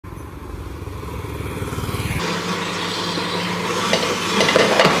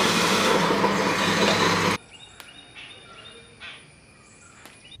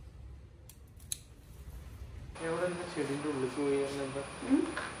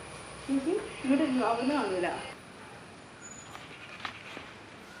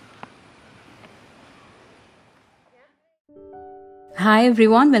Hi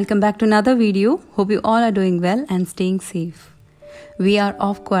everyone, welcome back to another video. Hope you all are doing well and staying safe. We are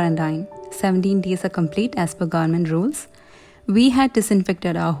off quarantine. 17 days are complete as per government rules. We had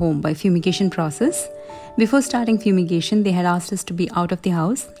disinfected our home by fumigation process. Before starting fumigation, they had asked us to be out of the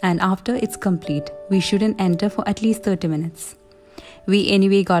house, and after it's complete, we shouldn't enter for at least 30 minutes. We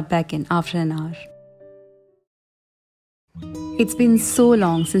anyway got back in after an hour. It's been so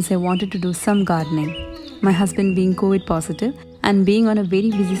long since I wanted to do some gardening. My husband being COVID positive and being on a very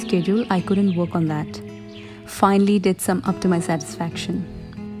busy schedule, I couldn't work on that. Finally did some up to my satisfaction.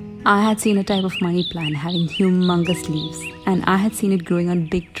 I had seen a type of money plant having humongous leaves, and I had seen it growing on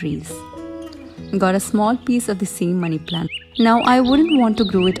big trees. Got a small piece of the same money plant. Now I wouldn't want to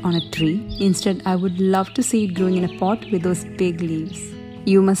grow it on a tree. Instead, I would love to see it growing in a pot with those big leaves.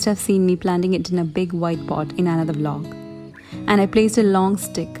 You must have seen me planting it in a big white pot in another vlog. And I placed a long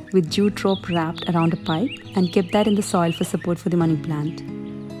stick with jute rope wrapped around a pipe and kept that in the soil for support for the money plant.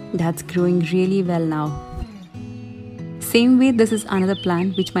 That's growing really well now. Same way, this is another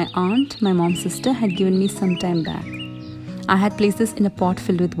plant which my aunt, my mom's sister, had given me some time back. I had placed this in a pot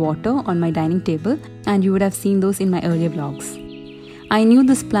filled with water on my dining table, and you would have seen those in my earlier vlogs. I knew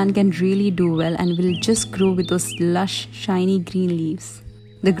this plant can really do well and will just grow with those lush, shiny green leaves.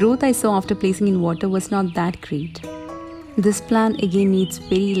 The growth I saw after placing in water was not that great. This plant again needs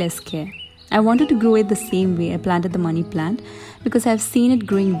very less care. I wanted to grow it the same way I planted the money plant because I have seen it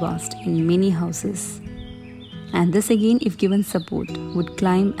growing vast in many houses. And this again, if given support, would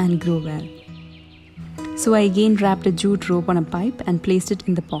climb and grow well. So I again wrapped a jute rope on a pipe and placed it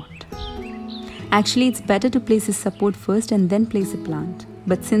in the pot. Actually, it's better to place the support first and then place the plant.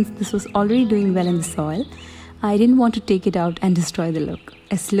 But since this was already doing well in the soil, I didn't want to take it out and destroy the look.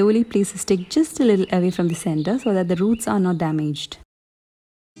 I slowly placed the stick just a little away from the center so that the roots are not damaged.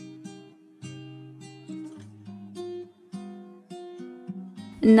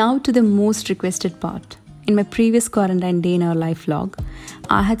 Now to the most requested part. In my previous quarantine day in our life vlog,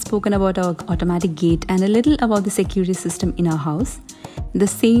 I had spoken about our automatic gate and a little about the security system in our house. The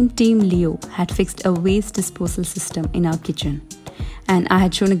same team Leo had fixed a waste disposal system in our kitchen, and I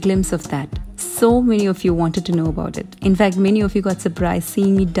had shown a glimpse of that. So many of you wanted to know about it. In fact, many of you got surprised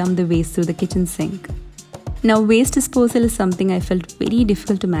seeing me dump the waste through the kitchen sink. Now, waste disposal is something I felt very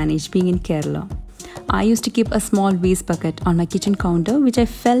difficult to manage being in Kerala. I used to keep a small waste bucket on my kitchen counter, which I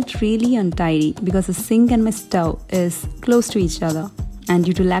felt really untidy because the sink and my stove is close to each other, and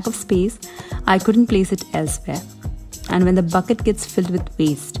due to lack of space, I couldn't place it elsewhere. And when the bucket gets filled with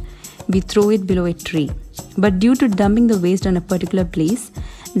waste, we throw it below a tree. But due to dumping the waste on a particular place,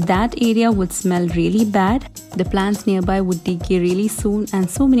 that area would smell really bad, the plants nearby would decay really soon, and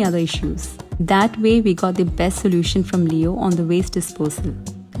so many other issues. That way, we got the best solution from Leo on the waste disposal.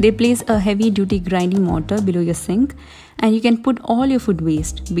 They place a heavy-duty grinding mortar below your sink, and you can put all your food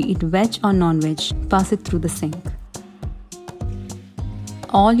waste, be it veg or non-veg, pass it through the sink.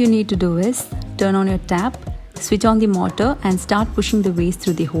 All you need to do is turn on your tap, switch on the mortar and start pushing the waste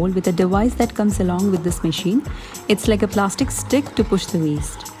through the hole with a device that comes along with this machine. It's like a plastic stick to push the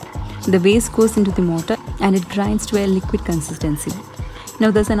waste. The waste goes into the mortar and it grinds to a liquid consistency. Now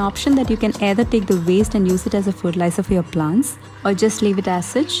there's an option that you can either take the waste and use it as a fertilizer for your plants, or just leave it as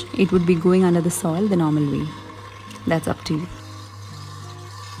such. It would be going under the soil the normal way. That's up to you.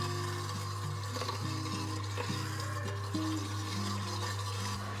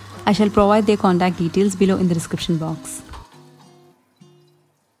 I shall provide their contact details below in the description box.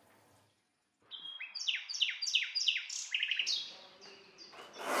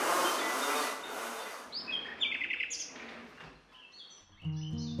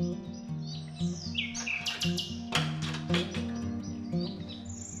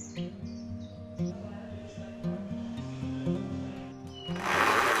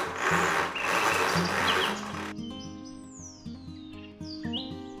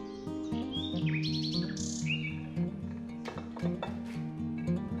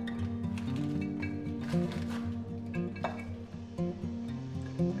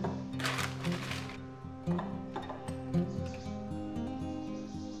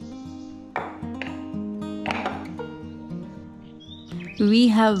 We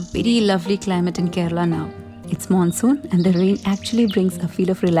have very lovely climate in Kerala now. It's monsoon and the rain actually brings a feel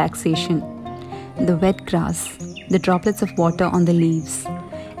of relaxation. The wet grass, the droplets of water on the leaves,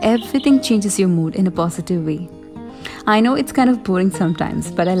 everything changes your mood in a positive way. I know it's kind of boring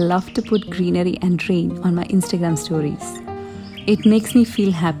sometimes, but I love to put greenery and rain on my Instagram stories. It makes me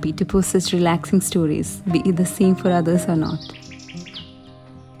feel happy to post such relaxing stories, be it the same for others or not.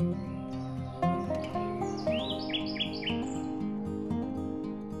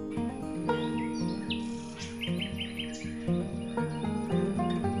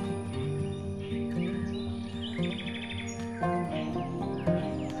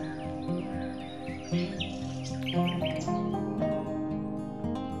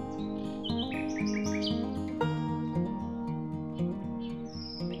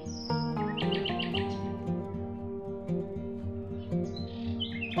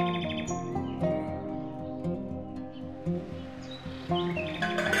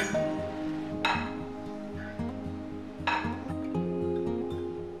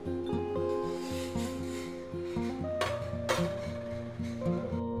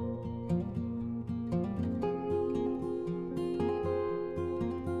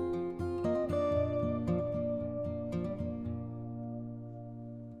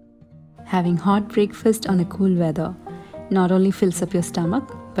 Having hot breakfast on a cool weather not only fills up your stomach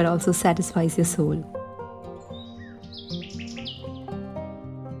but also satisfies your soul.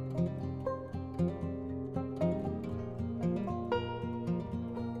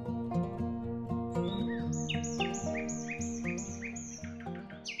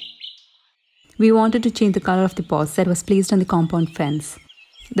 We wanted to change the color of the pots that was placed on the compound fence.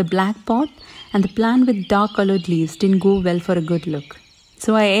 The black pot and the plant with dark colored leaves didn't go well for a good look.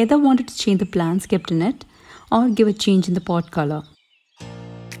 So I either wanted to change the plants kept in it or give a change in the pot color.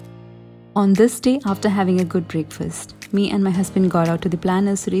 On this day, after having a good breakfast, me and my husband got out to the plant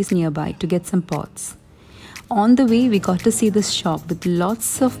nurseries nearby to get some pots. On the way, we got to see this shop with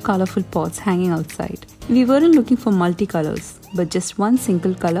lots of colorful pots hanging outside. We weren't looking for multicolors, but just one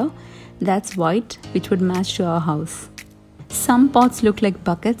single color, that's white, which would match to our house. Some pots looked like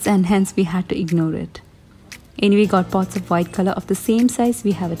buckets and hence we had to ignore it. Anyway, got pots of white color of the same size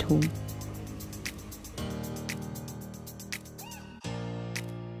we have at home.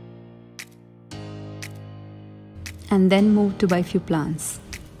 And then moved to buy few plants.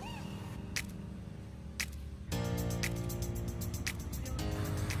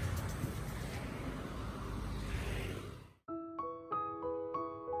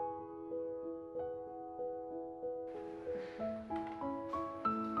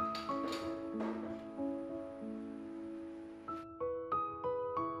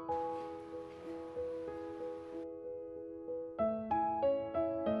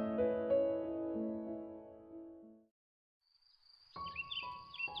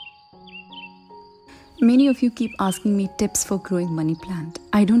 Many of you keep asking me tips for growing money plant.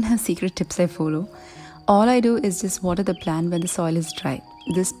 I don't have secret tips I follow. All I do is just water the plant when the soil is dry.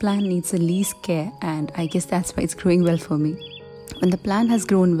 This plant needs the least care and I guess that's why it's growing well for me. When the plant has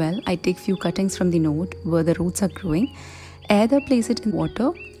grown well, I take few cuttings from the node where the roots are growing, either place it in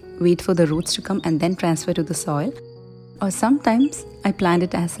water, wait for the roots to come and then transfer to the soil, or sometimes I plant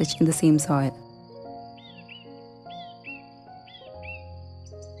it as such in the same soil.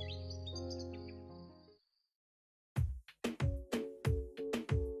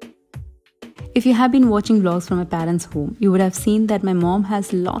 If you have been watching vlogs from my parents' home, you would have seen that my mom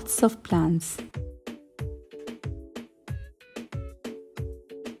has lots of plants.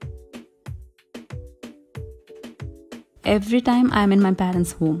 Every time I am in my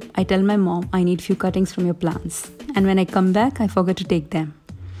parents' home, I tell my mom I need few cuttings from your plants. And when I come back, I forget to take them.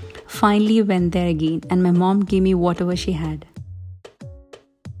 Finally went there again and my mom gave me whatever she had.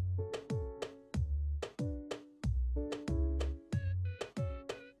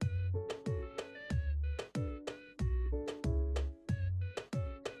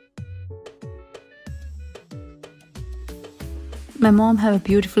 My mom have a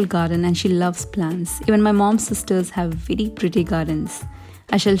beautiful garden and she loves plants. Even my mom's sisters have very pretty gardens.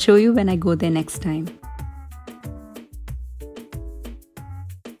 I shall show you when I go there next time.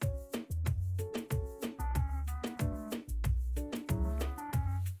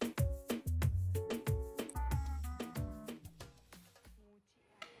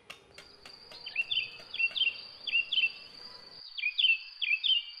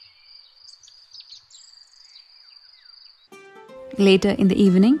 Later in the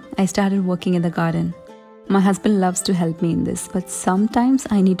evening, I started working in the garden. My husband loves to help me in this, but sometimes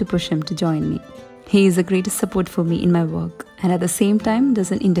I need to push him to join me. He is the greatest support for me in my work and at the same time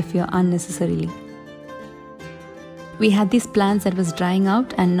doesn't interfere unnecessarily. We had these plants that was drying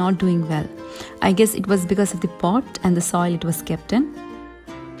out and not doing well. I guess it was because of the pot and the soil it was kept in.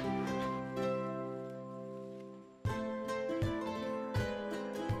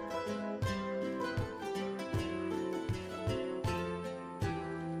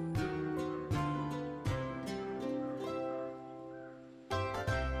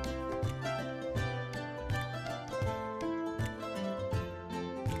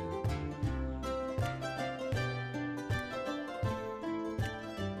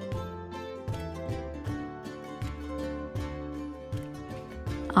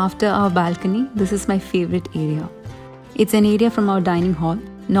 After our balcony, this is my favorite area. It's an area from our dining hall.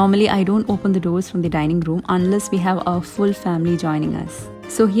 Normally, I don't open the doors from the dining room unless we have our full family joining us.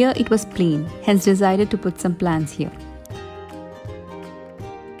 So here it was plain, hence decided to put some plants here.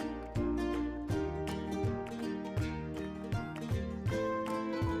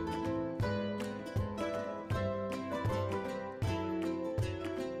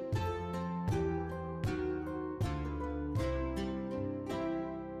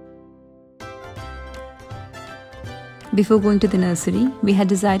 Before going to the nursery, we had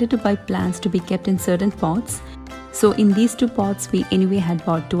decided to buy plants to be kept in certain pots. So in these two pots, we anyway had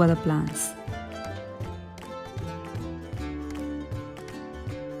bought two other plants.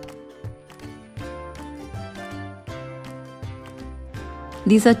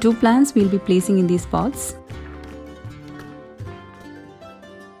 These are 2 plants we'll be placing in these pots.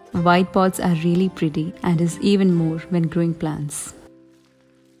 White pots are really pretty and is even more when growing plants.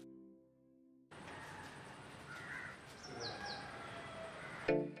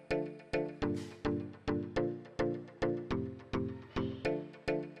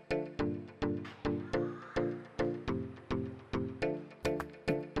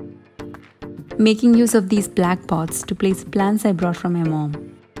 Making use of these black pots to place plants I brought from my mom.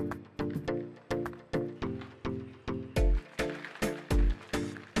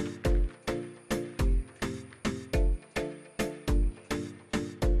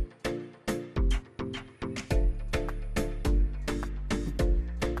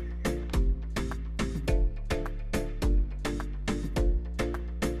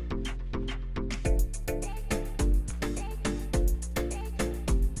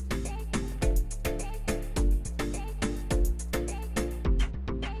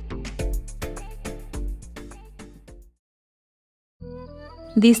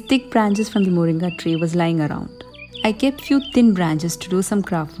 These thick branches from the moringa tree was lying around. I kept few thin branches to do some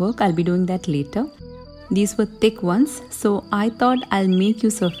craft work. I'll be doing that later. These were thick ones, so I thought I'll make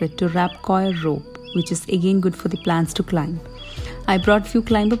use of it to wrap coir rope, which is again good for the plants to climb. I brought few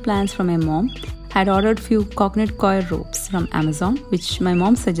climber plants from my mom. Had ordered few coconut coir ropes from Amazon, which my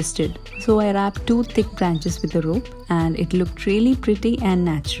mom suggested. So I wrapped 2 thick branches with the rope and it looked really pretty and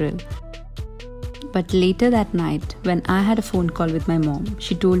natural. But later that night, when I had a phone call with my mom,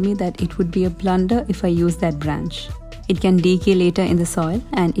 she told me that it would be a blunder if I use that branch. It can decay later in the soil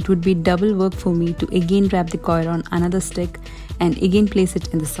and it would be double work for me to again wrap the coir on another stick and again place it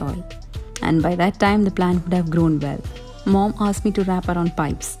in the soil. And by that time the plant would have grown well. Mom asked me to wrap around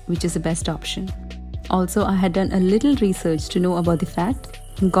pipes, which is the best option. Also, I had done a little research to know about the fact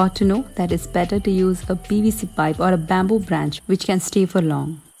and got to know that it's better to use a PVC pipe or a bamboo branch which can stay for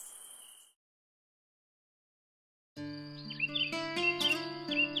long.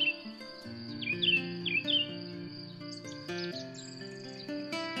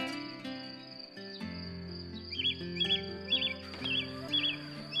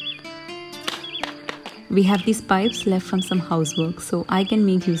 We have these pipes left from some housework, so I can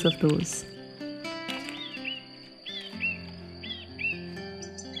make use of those.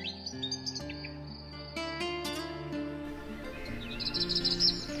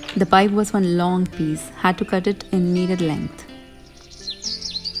 The pipe was one long piece, had to cut it in needed length.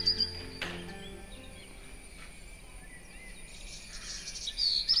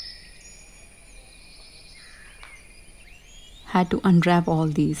 Had to unwrap all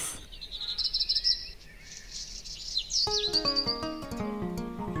these.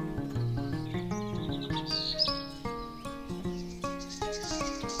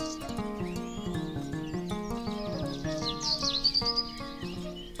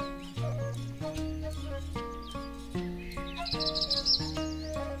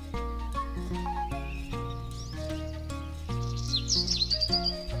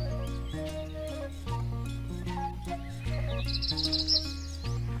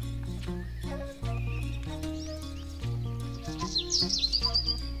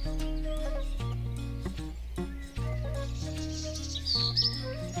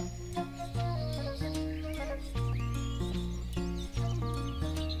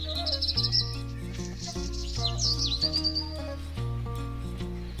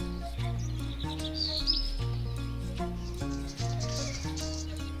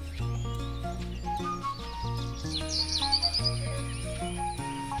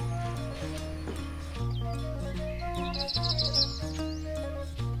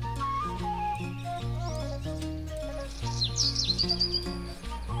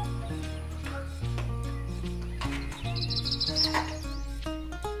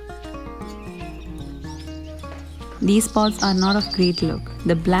 These pots are not of great look.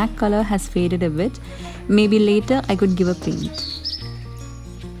 The black color has faded a bit. Maybe later I could give a paint.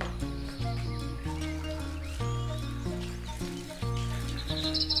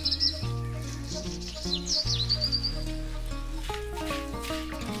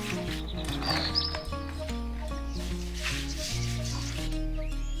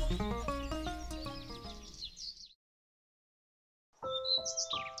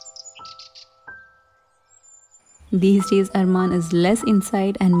 These days Arman is less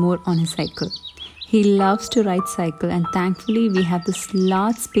inside and more on his cycle. He loves to ride cycle and thankfully we have this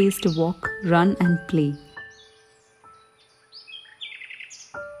large space to walk, run and play.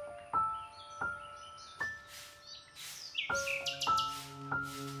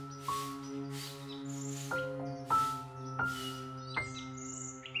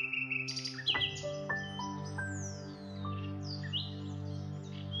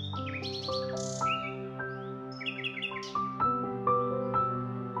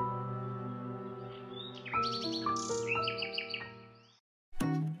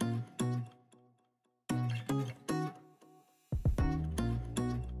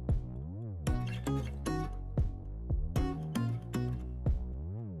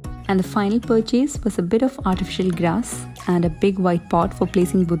 And the final purchase was a bit of artificial grass and a big white pot for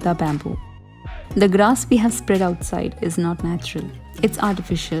placing Buddha bamboo. The grass we have spread outside is not natural. It's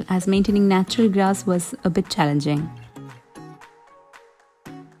artificial, as maintaining natural grass was a bit challenging.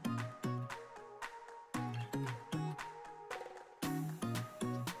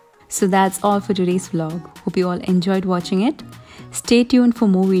 So that's all for today's vlog. Hope you all enjoyed watching it. Stay tuned for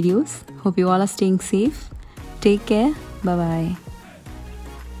more videos. Hope you all are staying safe. Take care. Bye bye.